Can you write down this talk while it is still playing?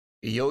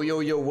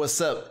Yo, what's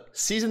up?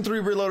 Season 3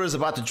 Reloader is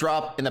about to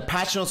drop and the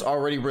patch notes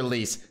already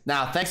released.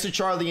 Now, thanks to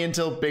Charlie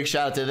Intel, big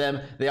shout out to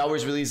them. They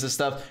always release this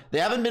stuff. They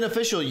haven't been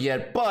official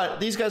yet, but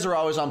these guys are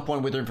always on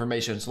point with their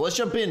information. So let's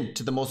jump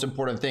into the most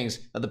important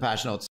things of the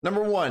patch notes.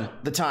 Number 1,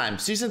 the time.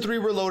 Season 3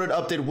 Reloaded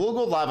update will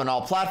go live on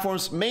all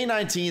platforms May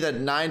 19th at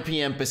 9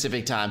 p.m.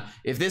 Pacific time.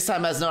 If this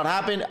time has not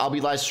happened, I'll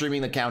be live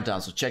streaming the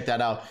countdown, so check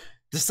that out.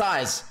 The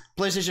size.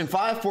 PlayStation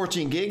 5,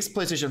 14 gigs,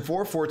 PlayStation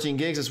 4, 14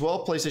 gigs as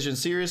well, PlayStation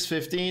Series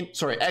 15,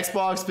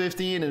 Xbox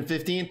 15 and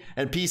 15,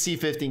 and PC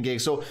 15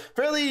 gigs. So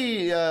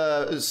fairly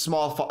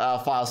small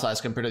file size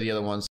compared to the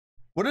other ones.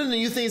 One of the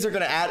new things they're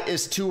going to add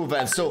is 2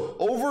 events. So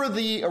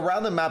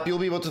around the map, you'll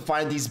be able to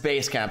find these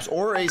base camps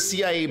or a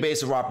CIA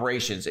base of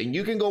operations. And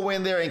you can go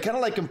in there and kind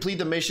of like complete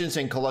the missions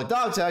and collect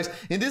dog tags.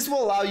 And this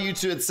will allow you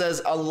to, it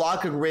says,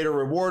 unlock a greater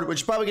reward,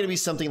 which is probably going to be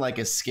something like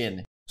a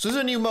skin. So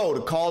there's a new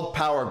mode called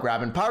Power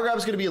Grab, and Power Grab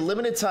is going to be a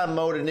limited time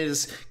mode, and it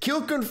is kill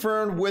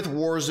confirmed with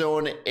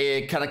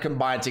Warzone kind of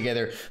combined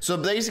together. So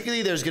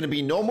basically there's going to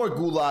be no more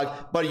gulag,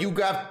 but you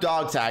grab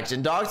dog tags,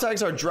 and dog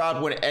tags are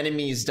dropped when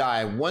enemies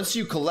die. Once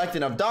you collect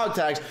enough dog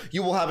tags,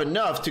 you will have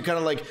enough to kind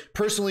of like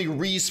personally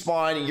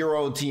respawn your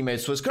own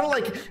teammates. So it's kind of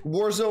like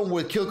Warzone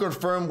with kill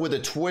confirmed with a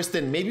twist,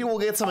 and maybe we'll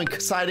get some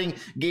exciting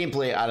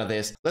gameplay out of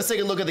this. Let's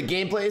take a look at the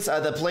gameplays,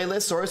 the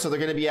playlist, So they're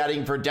going to be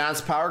adding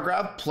Verdansk Power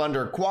Grab,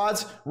 Plunder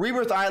Quads,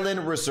 Rebirth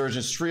Island,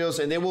 Resurgence Trios,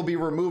 and they will be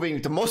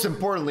removing, the most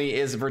importantly,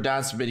 is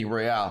Verdansk Mini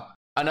Royale.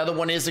 Another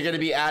one is they're going to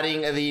be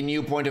adding the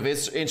new point of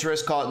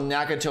interest called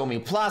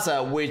Nakatomi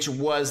Plaza, which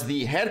was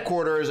the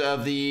headquarters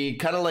of the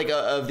kind of like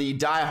of the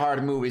Die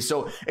Hard movie.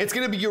 So it's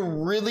going to be a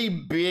really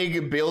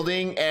big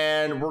building,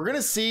 and we're going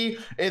to see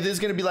if this is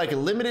going to be like a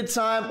limited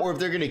time or if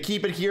they're going to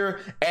keep it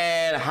here,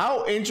 and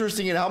how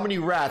interesting and how many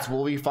rats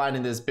will we find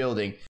in this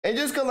building. And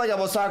just kind of like I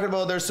was talking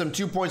about, there's some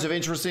 2 points of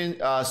interest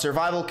in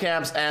survival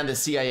camps and the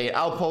CIA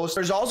outpost.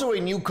 There's also a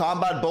new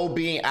combat bow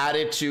being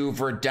added to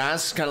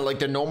Verdansk, kind of like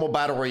the normal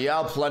battle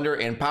royale, Plunder,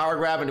 and Power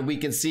Grab, and we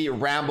can see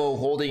Rambo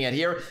holding it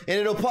here, and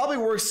it'll probably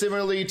work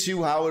similarly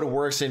to how it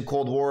works in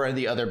Cold War and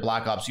the other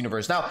Black Ops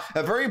universe. Now,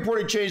 a very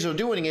important change they're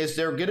doing is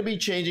they're going to be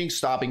changing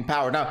stopping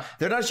power. Now,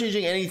 they're not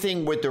changing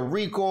anything with the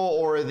recoil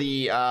or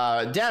the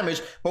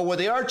damage, but what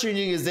they are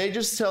changing is they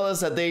just tell us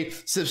that they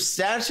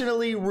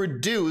substantially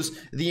reduce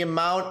the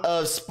amount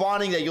of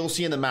spawning that you'll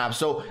see in the map.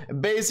 So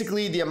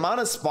basically, the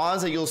amount of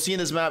spawns that you'll see in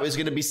this map is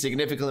going to be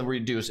significantly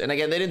reduced. And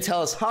again, they didn't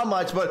tell us how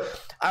much,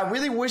 but I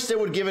really wish they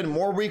would give it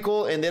more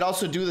recoil, and they'd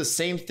also do the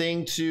same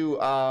thing to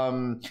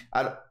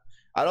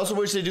I'd also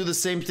wish they do the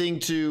same thing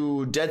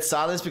to Dead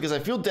Silence, because I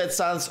feel Dead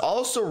Silence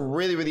also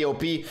really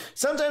OP,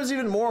 sometimes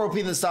even more OP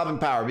than stopping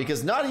power,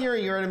 because not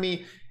hearing your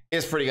enemy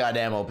is pretty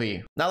goddamn OP.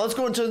 Now let's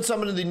go into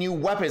some of the new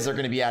weapons they're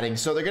going to be adding.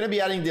 So they're going to be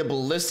adding the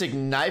ballistic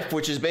knife,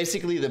 which is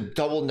basically the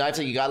double knife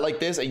that you got like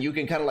this, and you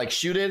can kind of like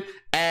shoot it.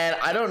 And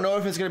I don't know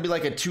if it's going to be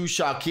like a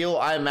 2-shot kill,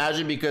 I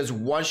imagine, because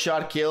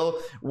 1-shot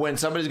kill when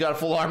somebody's got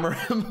full armor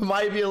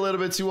might be a little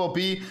bit too OP.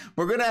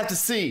 We're going to have to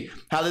see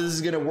how this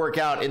is going to work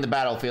out in the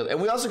battlefield.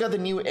 And we also got the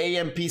new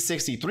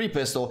AMP-63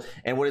 pistol,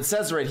 and what it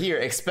says right here,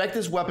 expect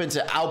this weapon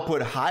to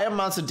output high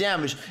amounts of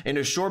damage in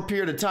a short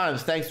period of time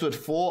thanks to its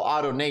full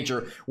auto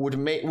nature,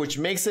 which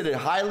makes it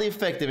highly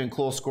effective in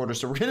close quarters.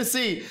 So we're going to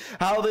see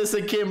how this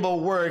akimbo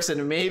works,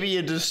 and maybe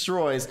it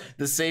destroys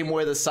the same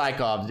way the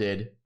Psychov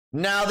did.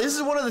 Now, this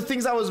is one of the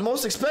things I was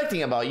most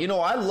expecting about. You know,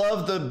 I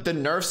love the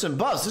nerfs and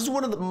buffs. This is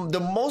one of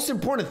the most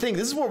important things.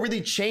 This is what really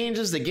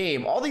changes the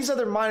game. All these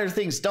other minor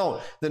things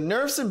don't. The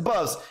nerfs and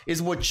buffs is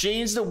what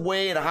changed the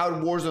way and how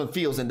Warzone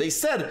feels. And they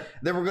said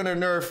they were going to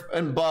nerf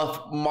and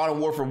buff Modern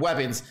Warfare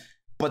weapons,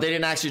 but they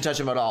didn't actually touch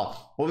them at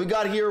all. What we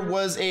got here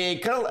was a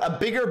kind of a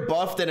bigger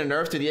buff than a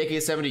nerf to the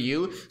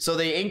AK-70U. So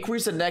they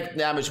increased the net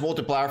damage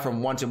multiplier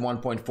from 1 to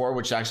 1.4,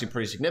 which is actually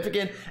pretty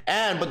significant.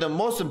 But the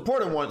most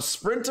important one,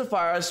 sprint to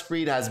fire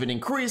speed has been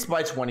increased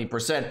by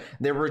 20%.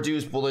 They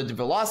reduced bullet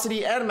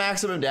velocity and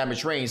maximum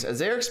damage range. As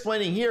they're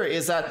explaining here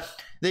is that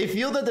they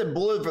feel that the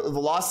bullet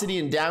velocity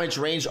and damage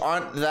range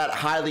aren't that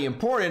highly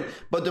important,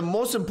 but the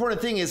most important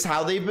thing is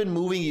how they've been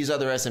moving these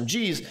other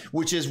SMGs,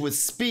 which is with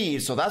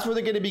speed. So that's what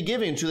they're going to be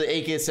giving to the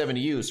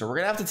AK-70U. So we're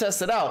going to have to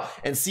test it out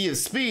and see if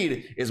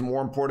speed is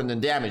more important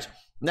than damage.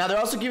 Now, they're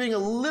also giving a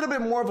little bit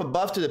more of a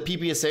buff to the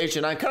PPSH,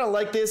 and I kind of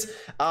like this.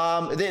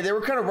 They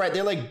were kind of right.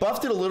 They like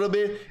buffed it a little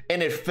bit,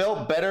 and it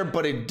felt better,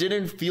 but it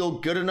didn't feel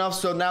good enough.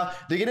 So now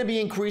they're going to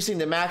be increasing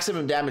the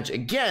maximum damage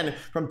again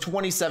from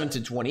 27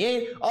 to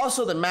 28.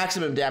 Also, the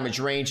maximum damage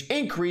range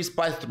increased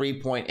by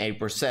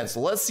 3.8%. So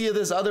let's see if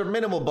this other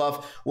minimal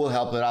buff will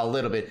help it out a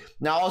little bit.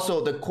 Now,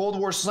 also, the Cold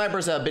War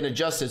snipers have been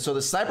adjusted. So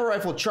the sniper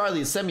rifle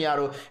Charlie is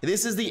semi-auto.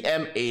 This is the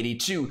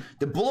M82.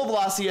 The bullet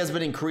velocity has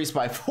been increased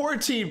by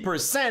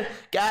 14%.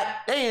 God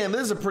damn,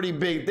 this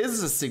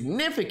is a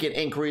significant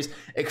increase.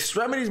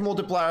 Extremities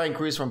multiplier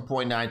increased from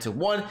 0.9 to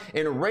 1,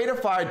 and rate of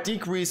fire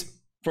decreased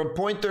from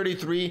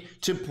 0.33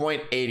 to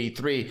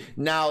 0.83.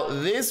 Now,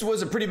 this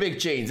was a pretty big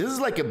change. This is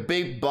like a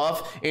big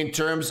buff in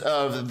terms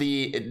of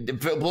the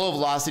blow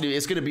velocity.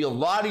 It's going to be a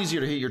lot easier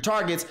to hit your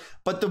targets,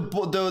 but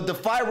the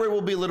fire rate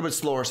will be a little bit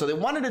slower. So they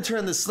wanted to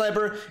turn the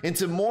sniper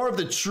into more of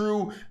the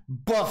true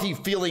buffy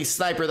feeling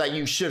sniper that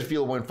you should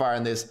feel when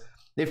firing this.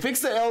 They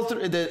fixed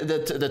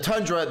the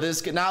Tundra.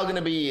 This is now going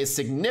to be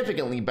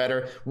significantly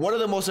better. One of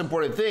the most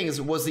important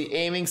things was the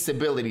aiming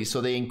stability. So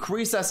they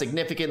increased that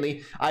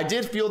significantly. I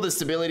did feel the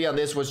stability on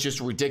this was just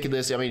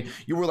ridiculous. I mean,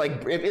 you were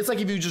like, it's like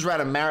if you just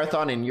ran a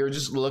marathon and you're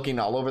just looking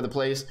all over the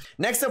place.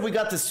 Next up, we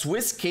got the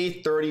Swiss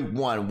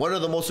K31. One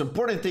of the most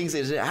important things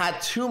is it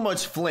had too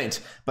much flint,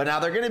 but now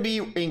they're going to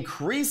be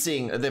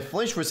increasing the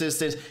flinch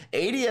resistance.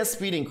 ADS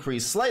speed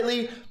increased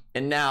slightly.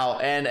 And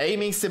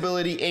aiming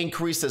stability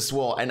increased as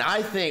well. And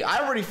I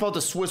already felt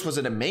the Swiss was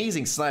an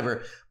amazing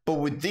sniper, but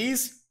with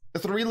these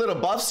 3 little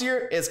buffs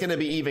here, it's going to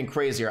be even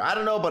crazier. I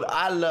don't know, but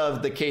I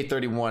love the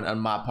K31 on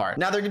my part.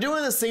 Now, they're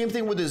doing the same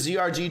thing with the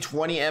ZRG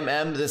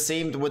 20mm, the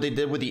same what they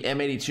did with the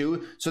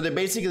M82. So they're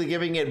basically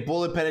giving it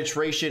bullet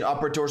penetration,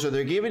 upper torso.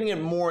 They're giving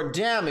it more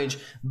damage,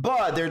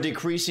 but they're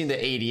decreasing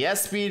the ADS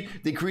speed,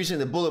 decreasing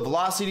the bullet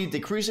velocity,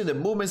 decreasing the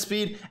movement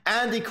speed,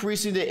 and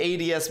decreasing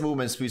the ADS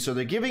movement speed. So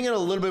they're giving it a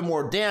little bit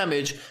more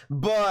damage,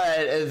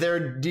 but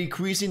they're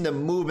decreasing the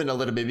movement a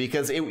little bit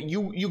because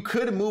you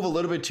could move a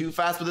little bit too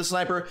fast with the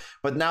sniper,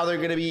 but now they're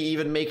going to be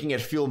even making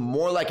it feel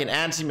more like an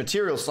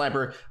anti-material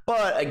sniper,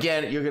 but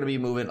again, you're going to be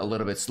moving a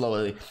little bit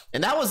slowly.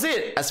 And that was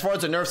it as far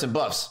as the nerfs and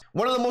buffs.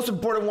 One of the most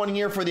important one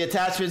here for the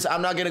attachments,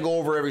 I'm not going to go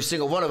over every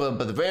single one of them,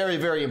 but the very,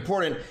 very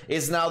important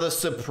is now the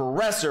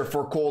suppressor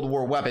for Cold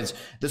War weapons.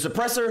 The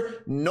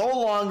suppressor no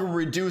longer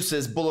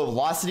reduces bullet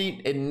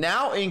velocity. It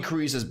now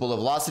increases bullet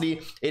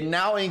velocity. It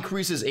now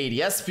increases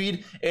ADS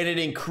speed, and it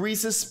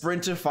increases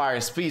sprint to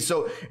fire speed.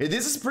 So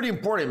this is pretty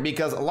important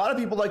because a lot of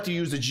people like to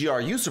use the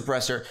GRU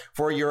suppressor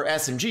for your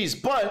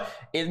SMGs, but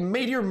it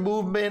made your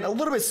movement a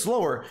little bit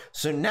slower.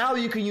 So now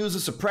you can use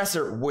a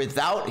suppressor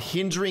without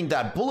hindering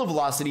that bullet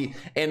velocity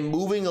and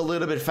moving a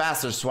little bit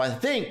faster. So I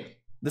think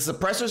the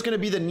suppressor is going to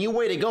be the new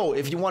way to go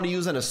if you want to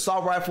use an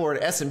assault rifle or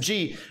an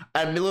SMG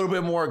and be a little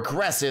bit more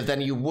aggressive than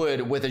you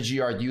would with a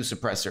GRU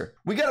suppressor.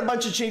 We got a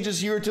bunch of changes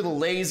here to the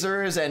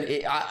lasers,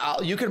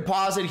 and you can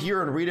pause it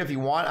here and read if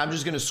you want. I'm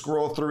just going to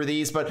scroll through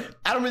these, but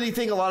I don't really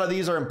think a lot of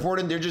these are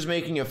important. They're just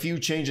making a few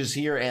changes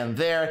here and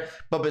there.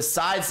 But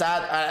besides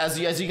that, as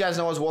you guys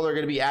know as well, they're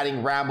going to be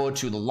adding Rambo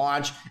to the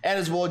launch, and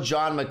as well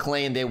John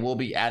McClane, they will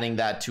be adding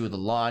that to the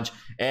launch.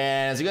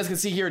 And as you guys can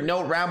see here,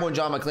 note Rambo and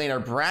John McClane are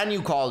brand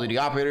new Call of Duty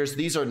operators.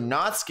 These are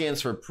not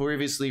skins for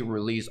previously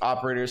released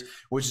operators,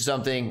 which is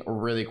something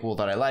really cool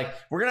that I like.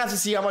 We're gonna have to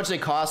see how much they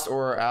cost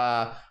or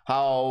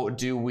how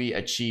do we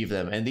achieve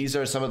them. And these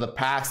are some of the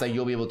packs that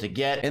you'll be able to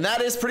get. And that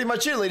is pretty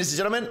much it, ladies and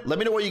gentlemen. Let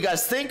me know what you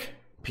guys think.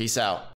 Peace out.